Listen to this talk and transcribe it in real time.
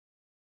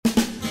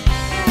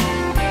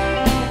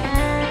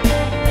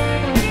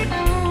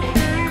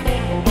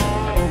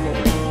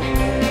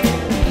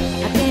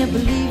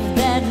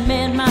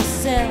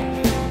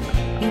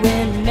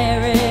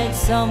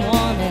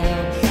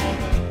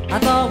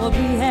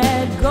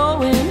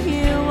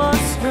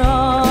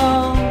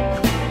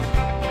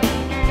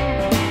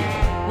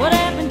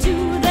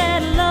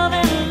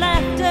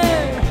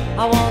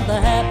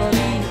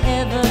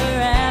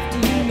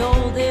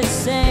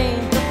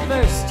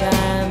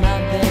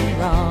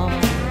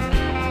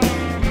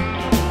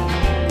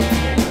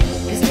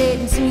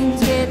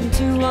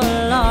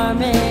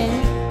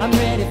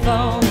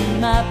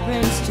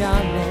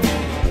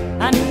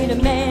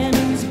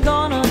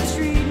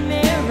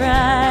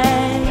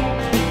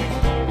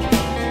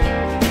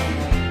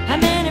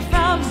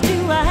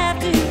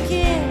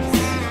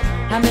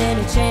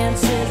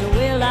chances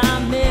will I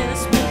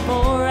miss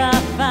before I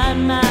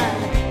find my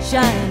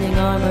shining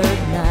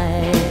armored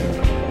knight?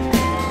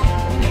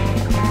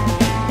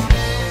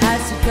 I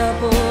see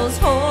couples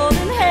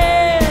holding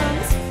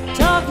hands,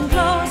 talking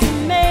close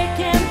and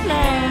making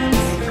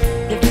plans.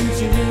 The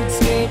future reads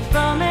straight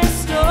from a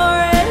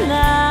storyline.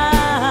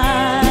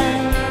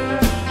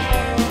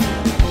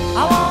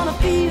 I wanna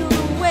feel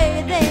the way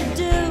they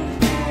do.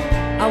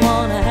 I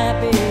want a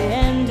happy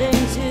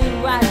ending too.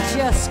 I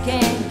just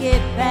can't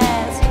get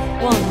past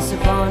once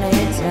upon a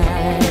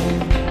time.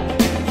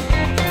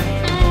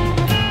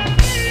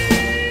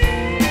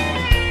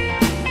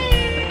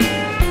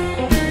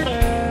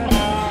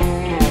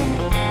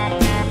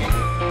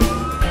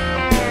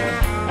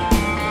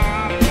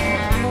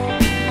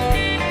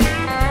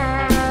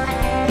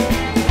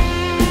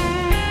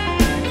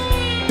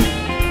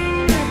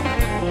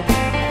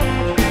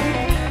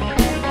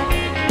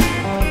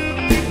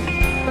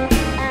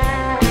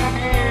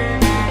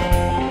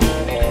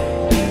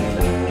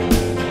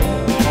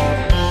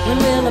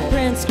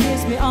 Prince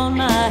kiss me on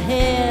my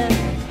head,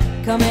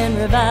 come and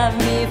revive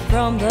me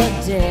from the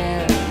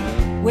dead,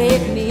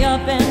 wake me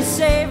up and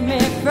save me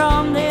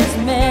from this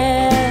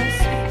mess.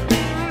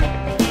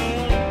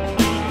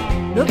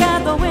 Look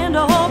out the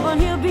window, hoping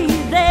he'll be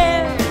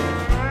there.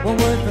 One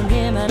word from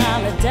him and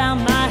I'll let down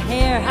my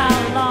hair.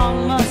 How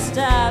long must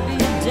I be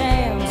a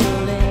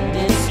damsel in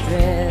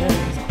distress?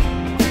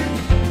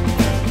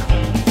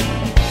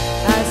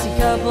 I see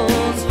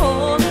couples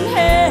holding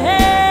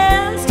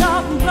hands,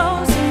 talking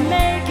close,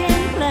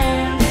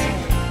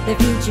 the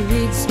future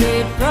reads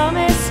straight from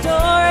a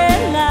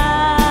storyline.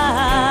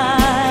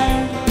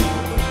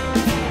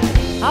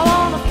 I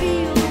wanna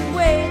feel the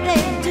way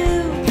they do.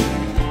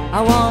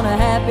 I want a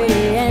happy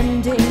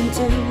ending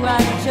too. I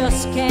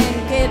just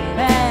can't get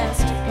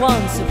past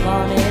once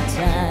upon a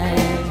time.